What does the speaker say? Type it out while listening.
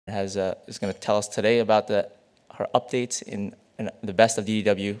is going to tell us today about her updates in the best of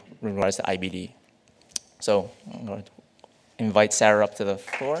DDW in regards to IBD. So I'm going to invite Sara up to the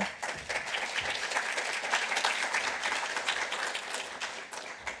floor.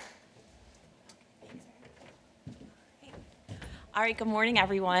 All right, good morning,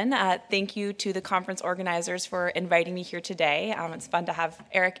 everyone. Thank you to the conference organizers for inviting me here today. It's fun to have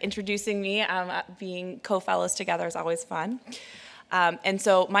Eric introducing me. Being co-fellows together is always fun. And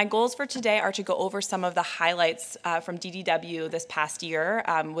so my goals for today are to go over some of the highlights from DDW this past year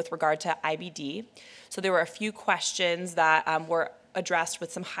with regard to IBD. So there were a few questions that were addressed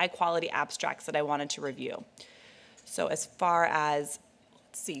with some high-quality abstracts that I wanted to review. So as far as,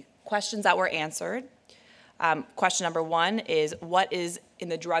 let's see, questions that were answered, question number 1 is, what is in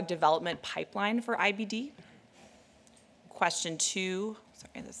the drug development pipeline for IBD? Question 2,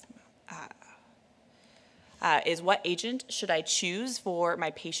 is what agent should I choose for my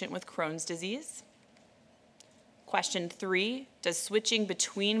patient with Crohn's disease? Question 3, does switching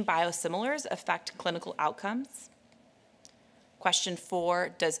between biosimilars affect clinical outcomes? Question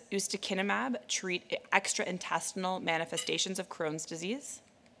 4, does ustekinumab treat extraintestinal manifestations of Crohn's disease?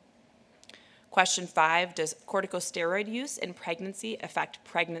 Question 5, does corticosteroid use in pregnancy affect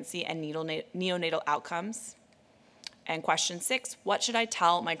pregnancy and neonatal outcomes? And question 6, what should I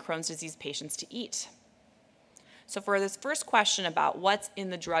tell my Crohn's disease patients to eat? So for this first question about what's in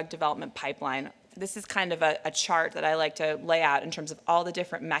the drug development pipeline, this is kind of a chart that I like to lay out in terms of all the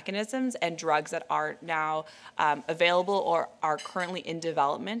different mechanisms and drugs that are now available or are currently in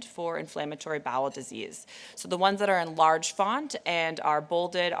development for inflammatory bowel disease. So the ones that are in large font and are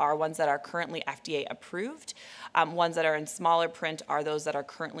bolded are ones that are currently FDA approved. Ones that are in smaller print are those that are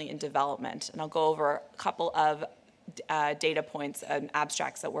currently in development. And I'll go over a couple of data points and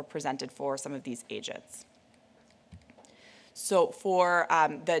abstracts that were presented for some of these agents. So for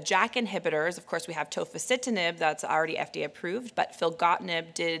the JAK inhibitors, of course, we have tofacitinib that's already FDA approved, but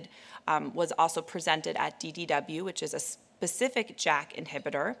filgotinib was also presented at DDW, which is a specific JAK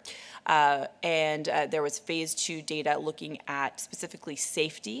inhibitor, and there was phase 2 data looking at specifically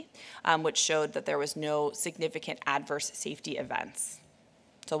safety, which showed that there was no significant adverse safety events.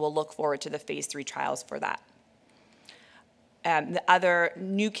 So we'll look forward to the phase 3 trials for that. The other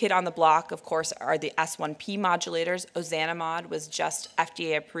new kid on the block, of course, are the S1P modulators. Ozanimod was just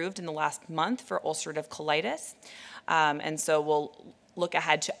FDA approved in the last month for ulcerative colitis. And so we'll look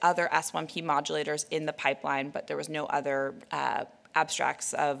ahead to other S1P modulators in the pipeline, but there was no other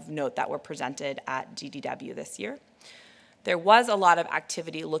abstracts of note that were presented at DDW this year. There was a lot of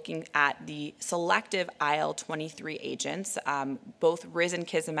activity looking at the selective IL-23 agents. Both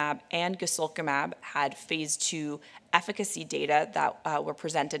risankizumab and guselkumab had phase 2 efficacy data that were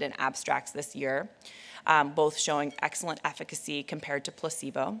presented in abstracts this year, both showing excellent efficacy compared to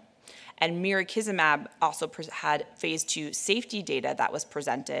placebo. And mirikizumab also had phase 2 safety data that was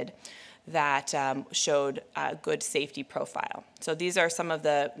presented that showed a good safety profile. So these are some of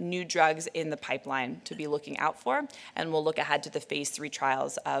the new drugs in the pipeline to be looking out for, and we'll look ahead to the phase 3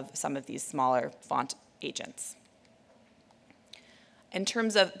 trials of some of these smaller font agents. In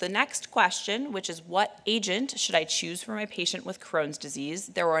terms of the next question, which is what agent should I choose for my patient with Crohn's disease,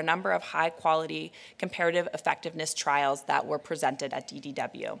 there were a number of high-quality comparative effectiveness trials that were presented at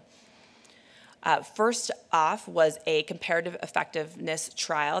DDW. First off was a comparative effectiveness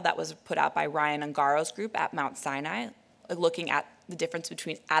trial that was put out by Ryan Ungaro's group at Mount Sinai, looking at the difference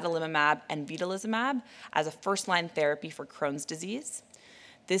between adalimumab and vedolizumab as a first-line therapy for Crohn's disease.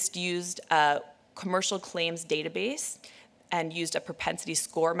 This used a commercial claims database and used a propensity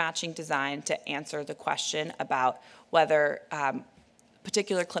score matching design to answer the question about whether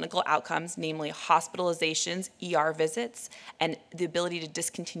particular clinical outcomes, namely hospitalizations, ER visits, and the ability to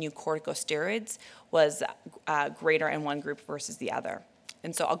discontinue corticosteroids was greater in one group versus the other.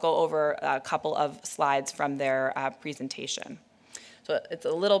 And so I'll go over a couple of slides from their presentation. So it's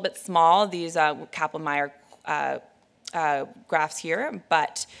a little bit small, these Kaplan-Meier graphs here,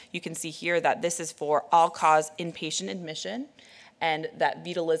 but you can see here that this is for all-cause inpatient admission, and that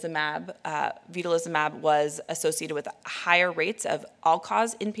vedolizumab was associated with higher rates of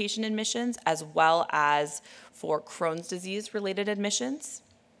all-cause inpatient admissions as well as for Crohn's disease-related admissions.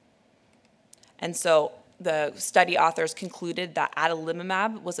 And so the study authors concluded that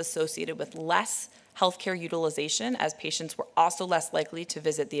adalimumab was associated with less healthcare utilization, as patients were also less likely to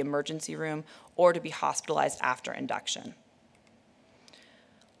visit the emergency room or to be hospitalized after induction.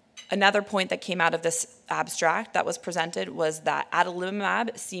 Another point that came out of this abstract that was presented was that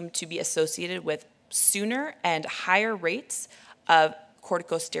adalimumab seemed to be associated with sooner and higher rates of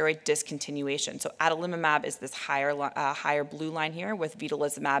corticosteroid discontinuation. So adalimumab is this higher blue line here, with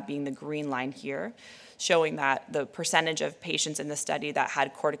vedolizumab being the green line here, showing that the percentage of patients in the study that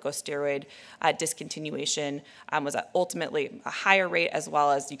had corticosteroid discontinuation was ultimately a higher rate, as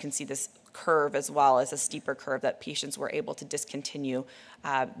well as you can see this curve as well as a steeper curve that patients were able to discontinue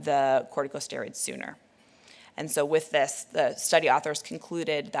the corticosteroids sooner. And so with this, the study authors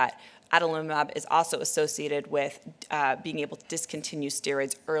concluded that adalimumab is also associated with being able to discontinue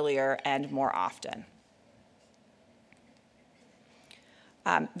steroids earlier and more often.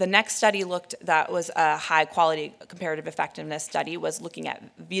 The next study that was a high-quality comparative effectiveness study, was looking at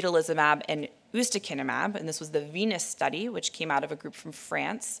vedolizumab and ustekinumab, and this was the Venus study, which came out of a group from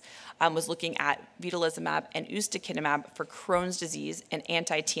France, was looking at vedolizumab and ustekinumab for Crohn's disease in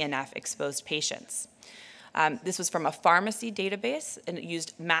anti-TNF exposed patients. This was from a pharmacy database, and it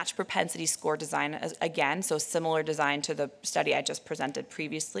used match propensity score design again, so similar design to the study I just presented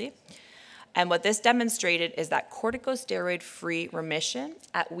previously. And what this demonstrated is that corticosteroid-free remission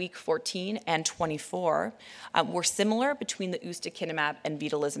at week 14 and 24 were similar between the ustekinumab and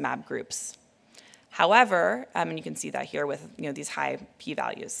vedolizumab groups. However, and you can see that here with these high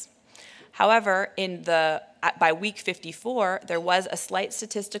p-values. However, by week 54, there was a slight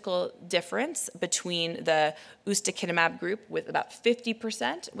statistical difference between the ustekinumab group, with about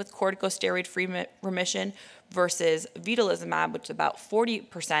 50% with corticosteroid-free remission, versus vedolizumab, which is about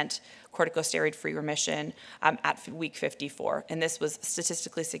 40% corticosteroid-free remission at week 54. And this was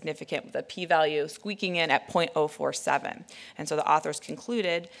statistically significant, with a p-value squeaking in at 0.047. And so the authors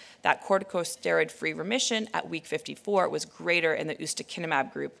concluded that corticosteroid-free remission at week 54 was greater in the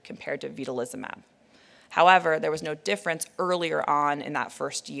ustekinumab group compared to vedolizumab. However, there was no difference earlier on in that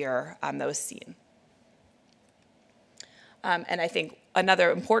first year that was seen. And I think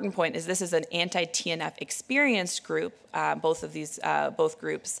another important point is this is an anti-TNF experienced group, both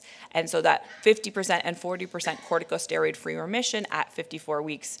groups, and so that 50% and 40% corticosteroid-free remission at 54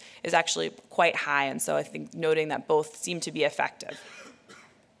 weeks is actually quite high, and so I think noting that both seem to be effective.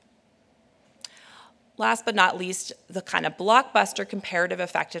 Last but not least, the kind of blockbuster comparative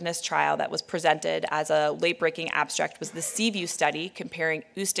effectiveness trial that was presented as a late-breaking abstract was the Seaview study comparing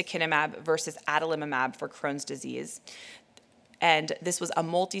ustekinumab versus adalimumab for Crohn's disease. And this was a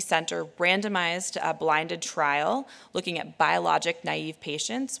multi-center, randomized, blinded trial looking at biologic-naive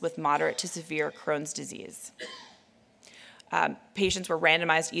patients with moderate to severe Crohn's disease. Patients were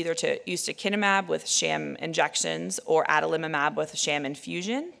randomized either to ustekinumab with sham injections or adalimumab with sham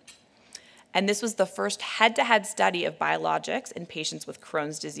infusion. And this was the first head-to-head study of biologics in patients with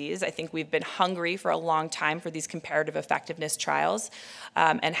Crohn's disease. I think we've been hungry for a long time for these comparative effectiveness trials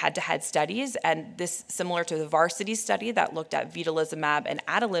and head-to-head studies. And this, similar to the Varsity study that looked at vedolizumab and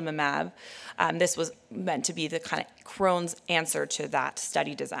adalimumab, this was meant to be the kind of Crohn's answer to that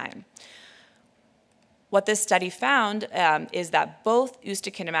study design. What this study found is that both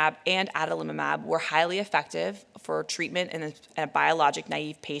ustekinumab and adalimumab were highly effective for treatment in a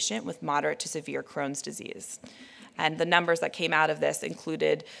biologic-naive patient with moderate to severe Crohn's disease. And the numbers that came out of this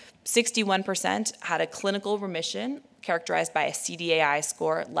included 61% had a clinical remission characterized by a CDAI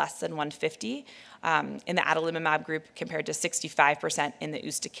score less than 150 in the adalimumab group, compared to 65% in the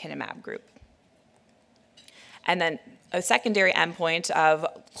ustekinumab group. And then a secondary endpoint of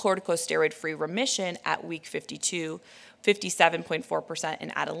corticosteroid-free remission at week 52, 57.4% in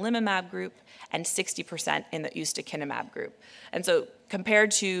adalimumab group and 60% in the ustekinumab group. And so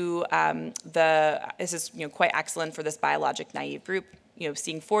compared to this is quite excellent for this biologic naive group,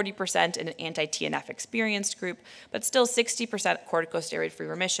 seeing 40% in an anti-TNF experienced group, but still 60% corticosteroid-free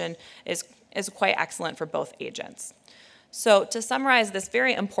remission is quite excellent for both agents. So to summarize, this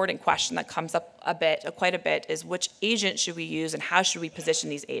very important question that comes up quite a bit is which agent should we use and how should we position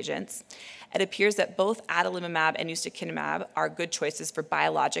these agents? It appears that both adalimumab and ustekinumab are good choices for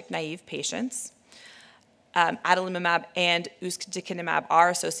biologic-naive patients. Adalimumab and ustekinumab are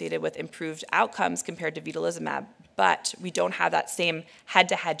associated with improved outcomes compared to vedolizumab, but we don't have that same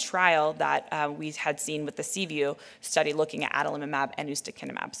head-to-head trial that we had seen with the Seaview study looking at adalimumab and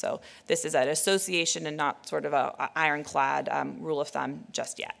ustekinumab. So this is an association and not sort of an ironclad rule of thumb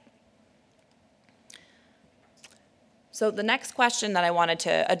just yet. So the next question that I wanted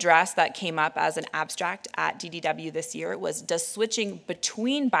to address that came up as an abstract at DDW this year was, does switching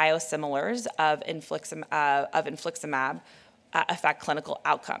between biosimilars of infliximab affect clinical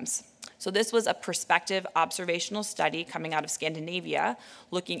outcomes? So this was a prospective observational study coming out of Scandinavia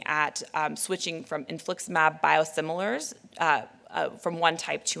looking at switching from infliximab biosimilars from one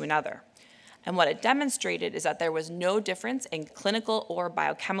type to another. And what it demonstrated is that there was no difference in clinical or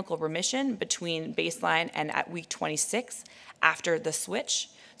biochemical remission between baseline and at week 26 after the switch.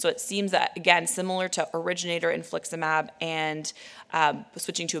 So it seems that, again, similar to originator infliximab and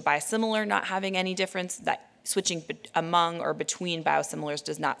switching to a biosimilar not having any difference, that switching among or between biosimilars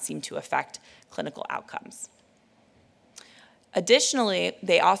does not seem to affect clinical outcomes. Additionally,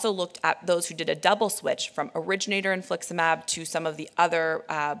 they also looked at those who did a double switch from originator infliximab to some of the other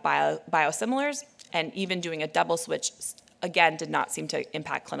biosimilars, and even doing a double switch, again, did not seem to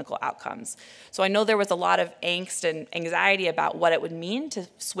impact clinical outcomes. So I know there was a lot of angst and anxiety about what it would mean to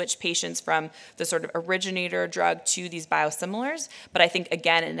switch patients from the sort of originator drug to these biosimilars, but I think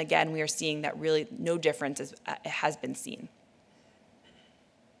again and again we are seeing that really no difference has been seen.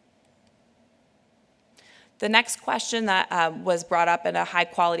 The next question that was brought up in a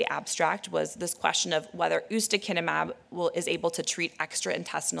high-quality abstract was this question of whether ustekinumab is able to treat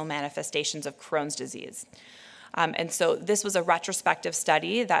extraintestinal manifestations of Crohn's disease. And so this was a retrospective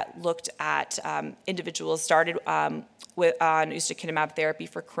study that looked at individuals started on ustekinumab therapy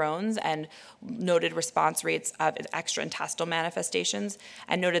for Crohn's and noted response rates of extraintestinal manifestations,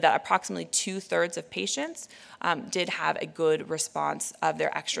 and noted that approximately 2/3 of patients did have a good response of their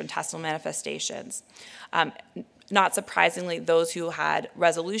extraintestinal manifestations. Not surprisingly, those who had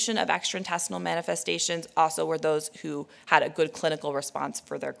resolution of extraintestinal manifestations also were those who had a good clinical response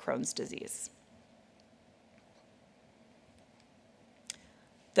for their Crohn's disease.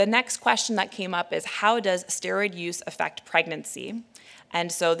 The next question that came up is, how does steroid use affect pregnancy?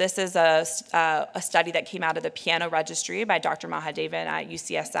 And so this is a study that came out of the Piano Registry by Dr. Mahadevan at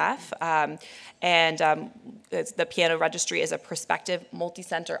UCSF. The Piano Registry is a prospective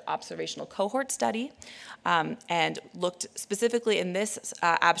multi-center observational cohort study, and looked specifically in this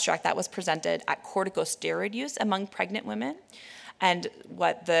abstract that was presented at corticosteroid use among pregnant women. And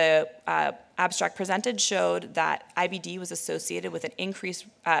what the abstract presented showed that IBD was associated with an increased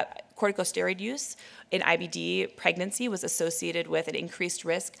corticosteroid use in IBD pregnancy was associated with an increased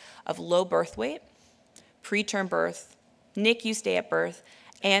risk of low birth weight, preterm birth, NICU stay at birth,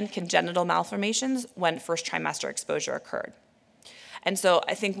 and congenital malformations when first trimester exposure occurred. And so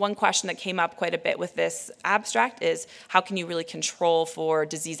I think one question that came up quite a bit with this abstract is, how can you really control for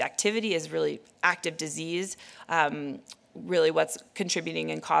disease activity? Is really active disease really what's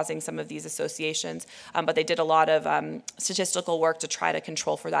contributing and causing some of these associations? But they did a lot of statistical work to try to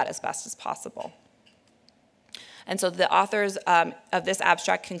control for that as best as possible. And so the authors of this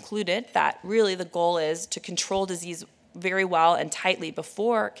abstract concluded that really the goal is to control disease very well and tightly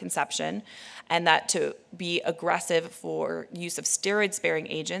before conception, and that to be aggressive for use of steroid-sparing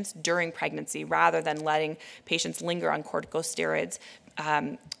agents during pregnancy rather than letting patients linger on corticosteroids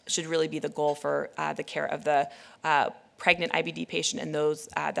should really be the goal for the care of the pregnant IBD patient and those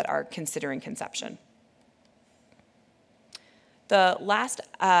that are considering conception. The last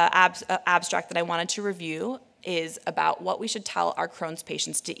abstract that I wanted to review is about what we should tell our Crohn's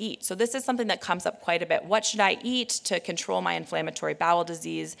patients to eat. So this is something that comes up quite a bit. What should I eat to control my inflammatory bowel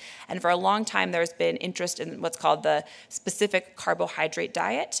disease? And for a long time, there's been interest in what's called the specific carbohydrate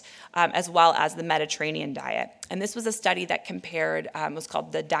diet, as well as the Mediterranean diet. And this was a study that compared, was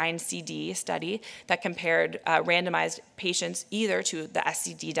called the DINE-CD study, that compared randomized patients either to the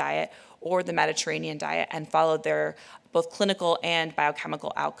SCD diet or the Mediterranean diet and followed their both clinical and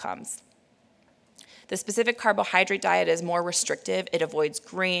biochemical outcomes. The specific carbohydrate diet is more restrictive. It avoids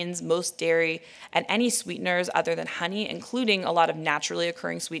grains, most dairy, and any sweeteners other than honey, including a lot of naturally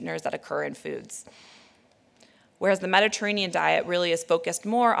occurring sweeteners that occur in foods. Whereas the Mediterranean diet really is focused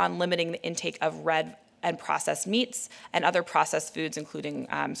more on limiting the intake of red and processed meats and other processed foods, including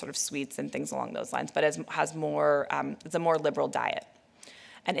sort of sweets and things along those lines, but it's a more liberal diet.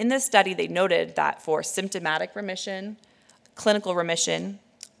 And in this study, they noted that for symptomatic remission, clinical remission,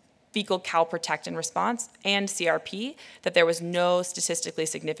 fecal calprotectin response, and CRP, that there was no statistically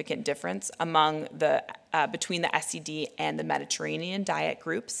significant difference among between the SCD and the Mediterranean diet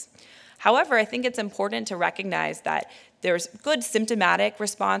groups. However, I think it's important to recognize that there's good symptomatic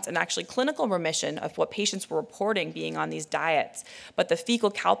response and actually clinical remission of what patients were reporting being on these diets. But the fecal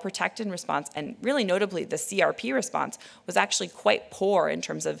calprotectin response, and really notably the CRP response, was actually quite poor in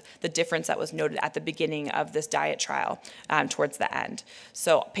terms of the difference that was noted at the beginning of this diet trial towards the end.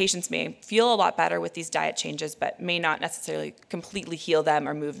 So patients may feel a lot better with these diet changes, but may not necessarily completely heal them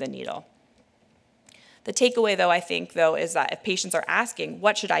or move the needle. The takeaway, though, I think, is that if patients are asking,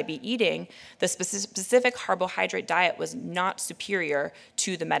 what should I be eating, the specific carbohydrate diet was not superior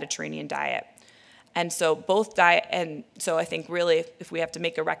to the Mediterranean diet. And so both diet, and so I think really if we have to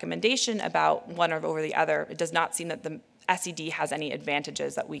make a recommendation about one over the other, it does not seem that the SED has any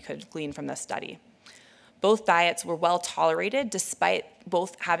advantages that we could glean from this study. Both diets were well tolerated despite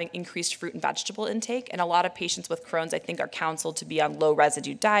both having increased fruit and vegetable intake, and a lot of patients with Crohn's, I think, are counseled to be on low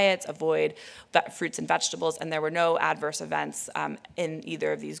residue diets, avoid fruits and vegetables, and there were no adverse events in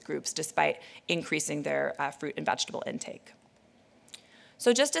either of these groups despite increasing their fruit and vegetable intake.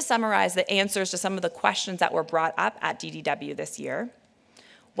 So just to summarize the answers to some of the questions that were brought up at DDW this year: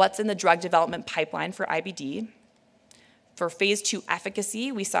 what's in the drug development pipeline for IBD? For phase 2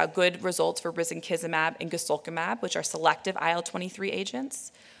 efficacy, we saw good results for risankizumab and guselkumab, which are selective IL-23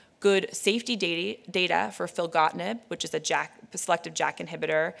 agents. Good safety data for filgotinib, which is a selective JAK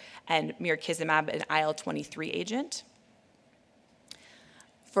inhibitor, and mirikizumab, an IL-23 agent.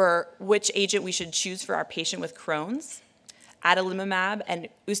 For which agent we should choose for our patient with Crohn's, adalimumab and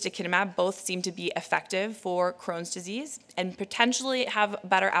ustekinumab both seem to be effective for Crohn's disease and potentially have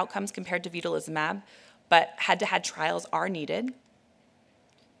better outcomes compared to vedolizumab, but head-to-head trials are needed.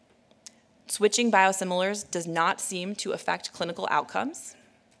 Switching biosimilars does not seem to affect clinical outcomes.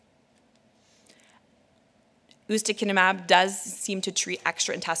 Ustekinumab does seem to treat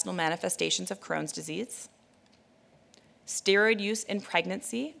extraintestinal manifestations of Crohn's disease. Steroid use in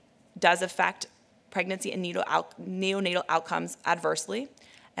pregnancy does affect pregnancy and neonatal outcomes adversely,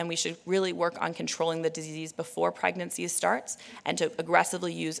 and we should really work on controlling the disease before pregnancy starts and to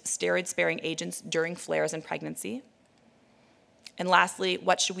aggressively use steroid-sparing agents during flares in pregnancy. And lastly,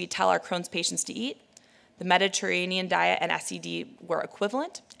 what should we tell our Crohn's patients to eat? The Mediterranean diet and SED were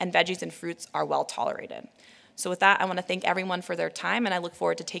equivalent, and veggies and fruits are well tolerated. So with that, I want to thank everyone for their time, and I look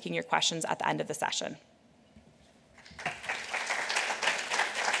forward to taking your questions at the end of the session.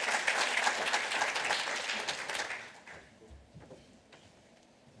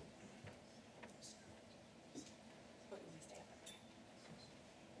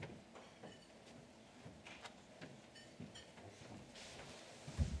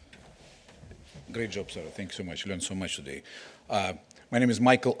 Great job, Sara. Thanks so much. You learned so much today. My name is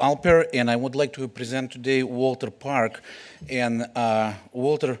Michael Alper, and I would like to present today Walter Park. And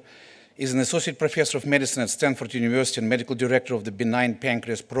Walter is an associate professor of medicine at Stanford University and medical director of the benign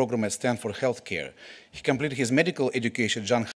pancreas program at Stanford Healthcare. He completed his medical education at Johns